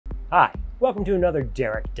Hi, welcome to another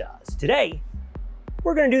Derek Does. Today,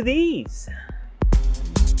 we're going to do these.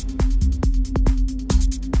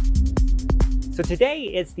 So today,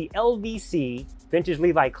 it's the LVC Vintage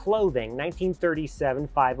Levi Clothing 1937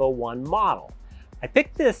 501 model. I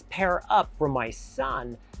picked this pair up for my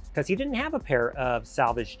son because he didn't have a pair of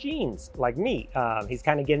salvage jeans like me. He's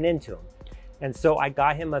kind of getting into them. And so I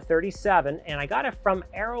got him a 37, and I got it from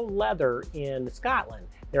Arrow Leather in Scotland.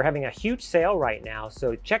 They're having a huge sale right now,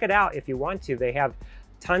 so check it out if you want to. They have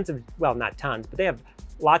tons of, well, not tons, but they have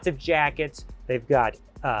lots of jackets. They've got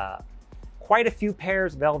quite a few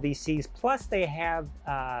pairs of LVCs, plus they have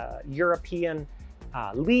European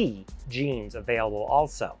Lee jeans available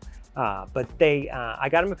also. But I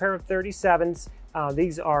got them a pair of 37s.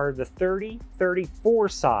 These are the 30-34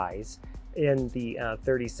 size in the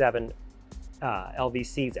 37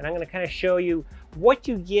 LVCs, and I'm going to kind of show you what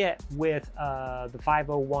you get with the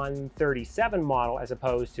 501 37 model as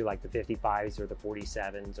opposed to like the 55s or the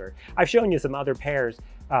 47s, or I've shown you some other pairs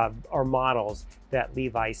or models that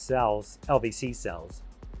Levi sells, LVC sells.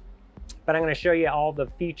 But I'm going to show you all the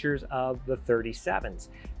features of the 37s.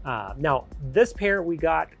 Now, this pair we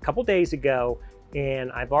got a couple days ago,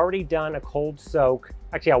 and I've already done a cold soak,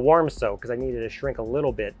 actually a warm soak, because I needed to shrink a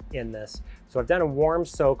little bit in this. So I've done a warm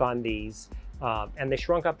soak on these. And they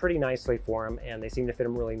shrunk up pretty nicely for them, and they seem to fit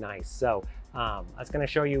them really nice. So I was going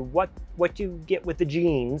to show you what you get with the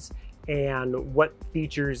jeans and what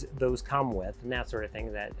features those come with and that sort of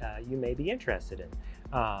thing that you may be interested in.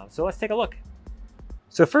 So let's take a look.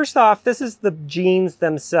 So first off, this is the jeans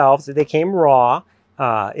themselves. They came raw.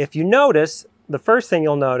 If you notice, the first thing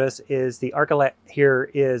you'll notice is the arcolet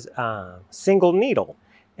here is single needle.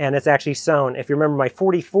 And it's actually sewn. If you remember, my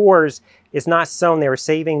 44s is not sewn. They were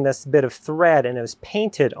saving this bit of thread and it was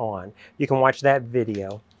painted on. You can watch that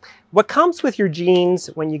video. What comes with your jeans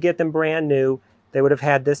when you get them brand new, they would have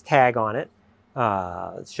had this tag on it,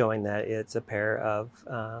 showing that it's a pair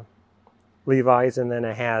of Levi's. And then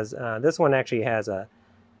it has, this one actually has a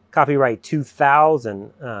copyright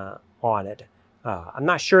 2000 on it. I'm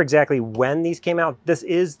not sure exactly when these came out. This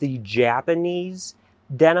is the Japanese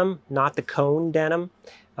denim, not the cone denim.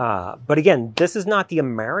 But again, this is not the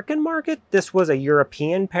American market. This was a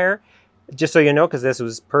European pair, just so you know, because this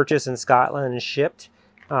was purchased in Scotland and shipped.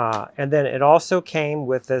 And then it also came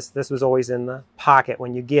with this. This was always in the pocket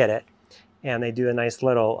when you get it. And they do a nice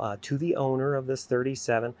little to the owner of this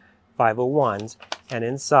 37 501s. And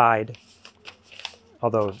inside,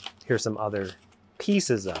 although here's some other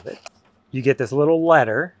pieces of it, you get this little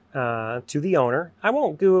letter to the owner. I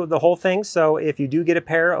won't do the whole thing, so if you do get a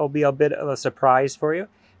pair, it'll be a bit of a surprise for you.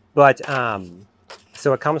 But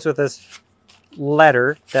so it comes with this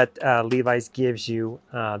letter that Levi's gives you.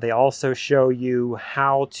 They also show you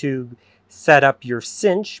how to set up your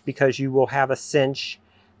cinch, because you will have a cinch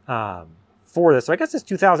for this. So I guess it's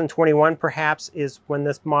 2021 perhaps is when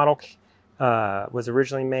this model was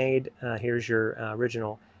originally made. Here's your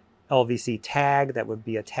original LVC tag that would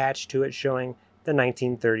be attached to it, showing the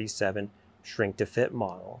 1937 shrink to fit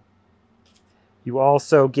model. You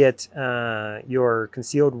also get your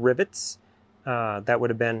concealed rivets. That would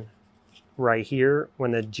have been right here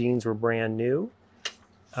when the jeans were brand new.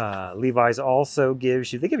 Levi's also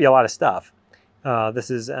gives you, they give you a lot of stuff. This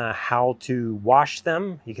is how to wash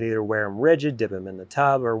them. You can either wear them rigid, dip them in the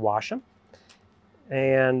tub, or wash them.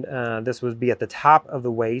 And this would be at the top of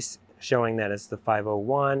the waist, showing that it's the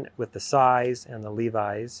 501 with the size and the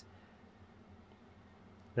Levi's.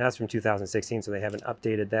 That's from 2016, so they haven't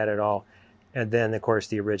updated that at all. And then, of course,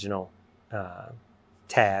 the original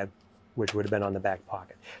tab, which would have been on the back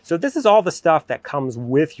pocket. So this is all the stuff that comes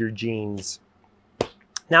with your jeans.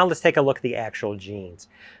 Now let's take a look at the actual jeans.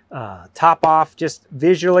 Top off, just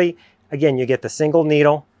visually, again, you get the single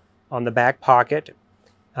needle on the back pocket.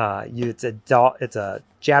 It's a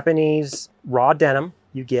Japanese raw denim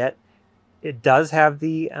you get. It does have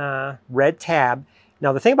the red tab.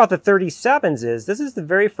 Now, the thing about the 37s is this is the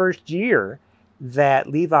very first year that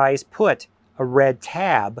Levi's put a red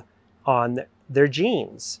tab on their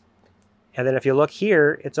jeans. And then if you look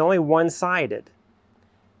here, it's only one-sided.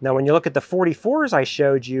 Now, when you look at the 44s I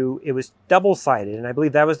showed you, it was double-sided. And I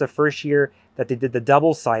believe that was the first year that they did the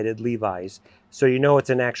double-sided Levi's. So you know it's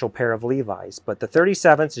an actual pair of Levi's. But the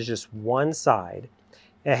 37s is just one side.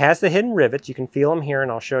 It has the hidden rivets. You can feel them here,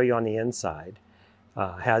 and I'll show you on the inside.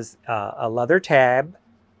 Has a leather tag,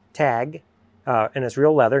 and it's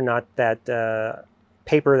real leather, not that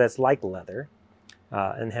paper that's like leather,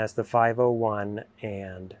 and has the 501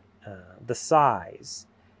 and the size.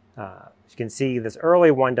 As you can see, this early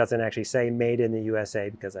one doesn't actually say made in the USA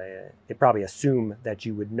because they probably assume that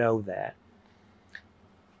you would know that.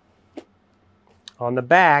 On the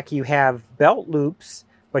back, you have belt loops,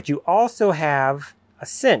 but you also have a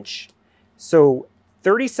cinch. So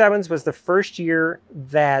 37's was the first year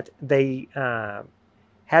that they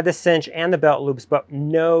had the cinch and the belt loops, but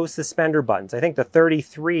no suspender buttons. I think the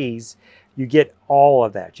 33's, you get all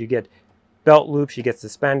of that. You get belt loops, you get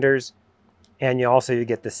suspenders, and you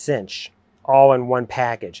get the cinch all in one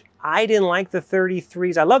package. I didn't like the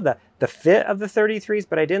 33's. I love the fit of the 33's,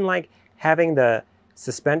 but I didn't like having the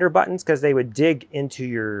suspender buttons because they would dig into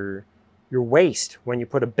your waist when you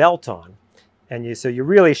put a belt on. And so you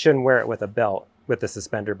really shouldn't wear it with a belt with the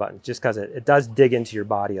suspender buttons, just because it does dig into your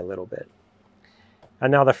body a little bit.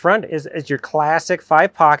 And now the front is your classic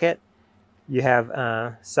 5-pocket. You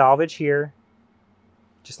have salvage here,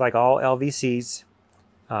 just like all LVCs.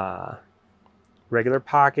 Regular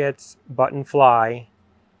pockets, button fly.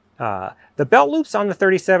 The belt loops on the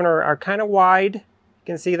 37 are kind of wide. You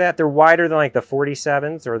can see that. They're wider than like the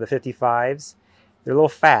 47's or the 55's. They're a little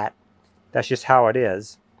fat. That's just how it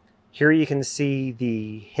is. Here you can see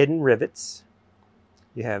the hidden rivets.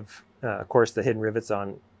 You have, of course, the hidden rivets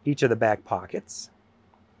on each of the back pockets.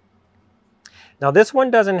 Now this one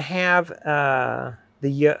doesn't have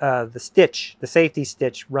the stitch, the safety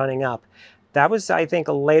stitch running up. That was, I think,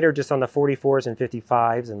 later just on the 44's and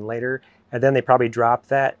 55's and later. And then they probably dropped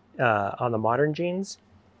that on the modern jeans.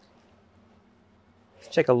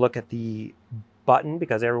 Let's take a look at the button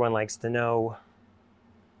because everyone likes to know.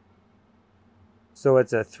 So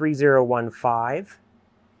it's a 3015.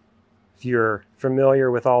 If you're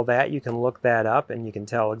familiar with all that, you can look that up and you can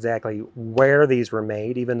tell exactly where these were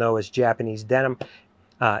made, even though it's Japanese denim.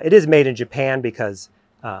 It is made in Japan because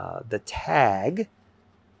the tag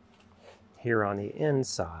here on the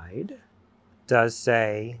inside does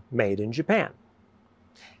say made in Japan.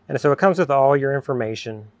 And so it comes with all your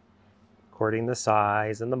information, according to the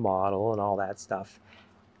size and the model and all that stuff.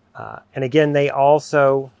 And again, they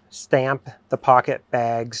also stamp the pocket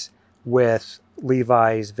bags with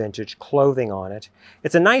Levi's vintage clothing on it.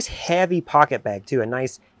 It's a nice heavy pocket bag too, a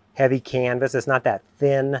nice heavy canvas. It's not that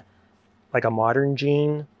thin like a modern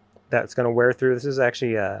jean that's going to wear through. This is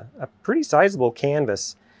actually a pretty sizable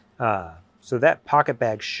canvas. So that pocket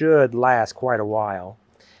bag should last quite a while.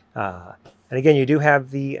 And again, you do have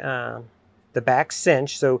the back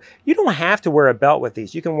cinch, so you don't have to wear a belt with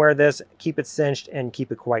these. You can wear this, keep it cinched, and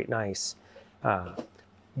keep it quite nice.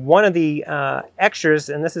 One of the extras,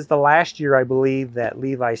 and this is the last year I believe that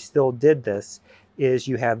Levi still did this, is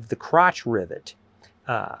you have the crotch rivet.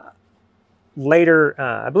 Later,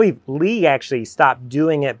 I believe Lee actually stopped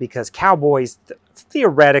doing it because cowboys,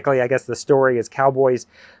 theoretically, I guess the story is cowboys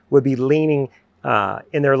would be leaning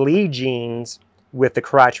in their Lee jeans with the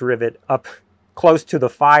crotch rivet up close to the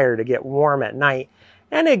fire to get warm at night,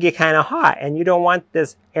 and it'd get kind of hot, and you don't want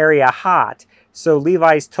this area hot. So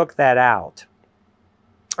Levi's took that out.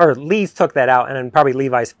 Or Lee's took that out, and then probably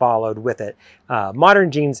Levi's followed with it.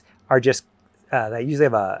 Modern jeans are just, they usually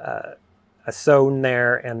have a sewn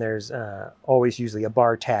there, and there's always usually a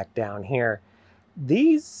bar tack down here.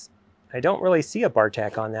 These, I don't really see a bar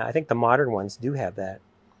tack on that. I think the modern ones do have that.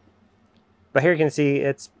 But here you can see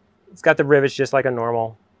it's got the rivets just like a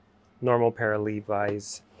normal pair of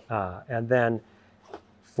Levi's. And then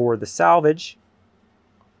for the salvage,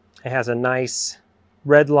 it has a nice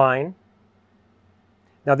red line.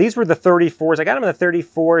 Now these were the 34s. I got them in the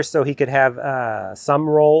 34 so he could have some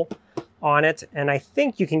roll on it. And I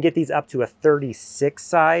think you can get these up to a 36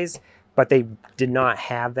 size, but they did not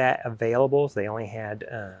have that available. So they only had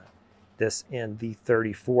this in the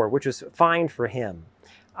 34, which was fine for him.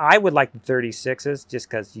 I would like the 36s just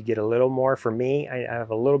because you get a little more. For me, I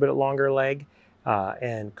have a little bit longer leg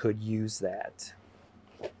and could use that.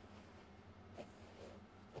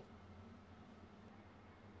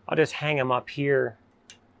 I'll just hang them up here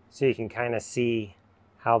so you can kind of see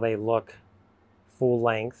how they look full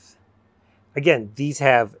length. Again, these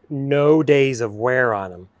have no days of wear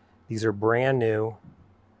on them. These are brand new,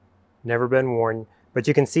 never been worn, but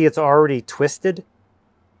you can see it's already twisted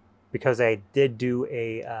because I did do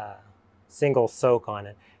a single soak on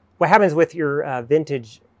it. What happens with your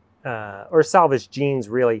vintage or salvage jeans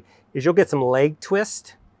really is you'll get some leg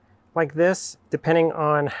twist like this, depending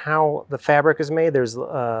on how the fabric is made. There's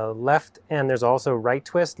left and there's also right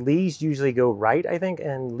twist. Lee's usually go right, I think,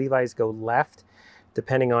 and Levi's go left,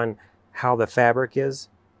 depending on how the fabric is.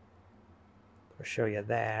 I'll show you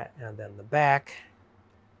that. And then the back,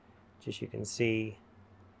 just you can see,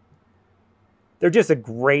 they're just a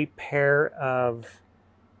great pair of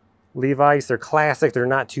Levi's. They're classic. They're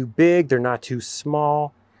not too big. They're not too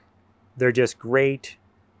small. They're just great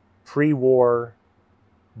pre-war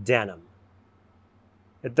denim.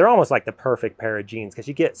 they're almost like the perfect pair of jeans because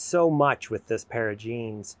you get so much with this pair of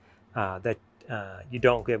jeans that you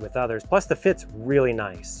don't get with others. Plus the fit's really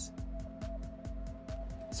nice.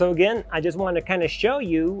 So again, I just wanted to kind of show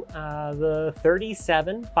you the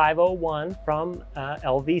 37501 from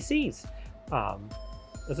LVC's.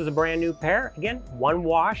 This is a brand new pair. Again, one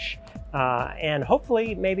wash. And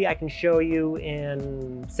hopefully maybe I can show you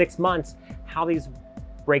in 6 months how these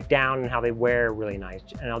break down and how they wear really nice.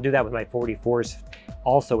 And I'll do that with my 44s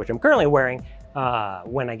also, which I'm currently wearing,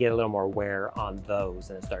 when I get a little more wear on those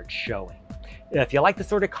and it starts showing. If you like this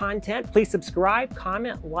sort of content, please subscribe,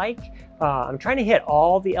 comment, like. I'm trying to hit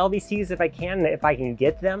all the LVCs if I can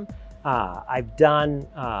get them. I've done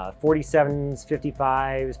 47s,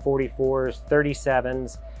 55s, 44s,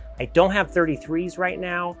 37s. I don't have 33s right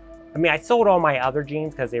now. I mean, I sold all my other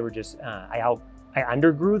jeans because they were just, I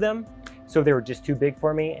undergrew them. So they were just too big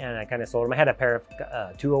for me and I kind of sold them. I had a pair of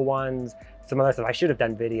 201s, some other stuff. I should have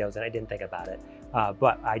done videos and I didn't think about it.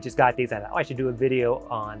 But I just got these. I thought, oh, I should do a video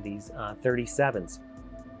on these 37s.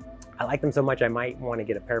 I like them so much I might want to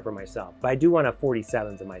get a pair for myself. But I do want a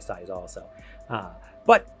 47s in my size also.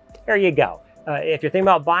 But there you go. If you're thinking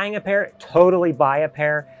about buying a pair, totally buy a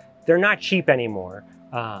pair. They're not cheap anymore.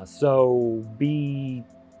 So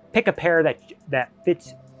pick a pair that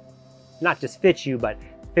fits, not just fits you, but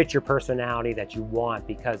fits your personality that you want,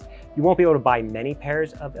 because you won't be able to buy many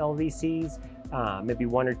pairs of LVCs, maybe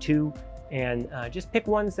one or two, and just pick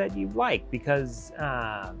ones that you like because,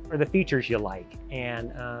 or the features you like,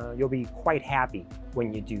 and you'll be quite happy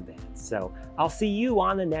when you do that. So I'll see you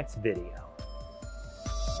on the next video.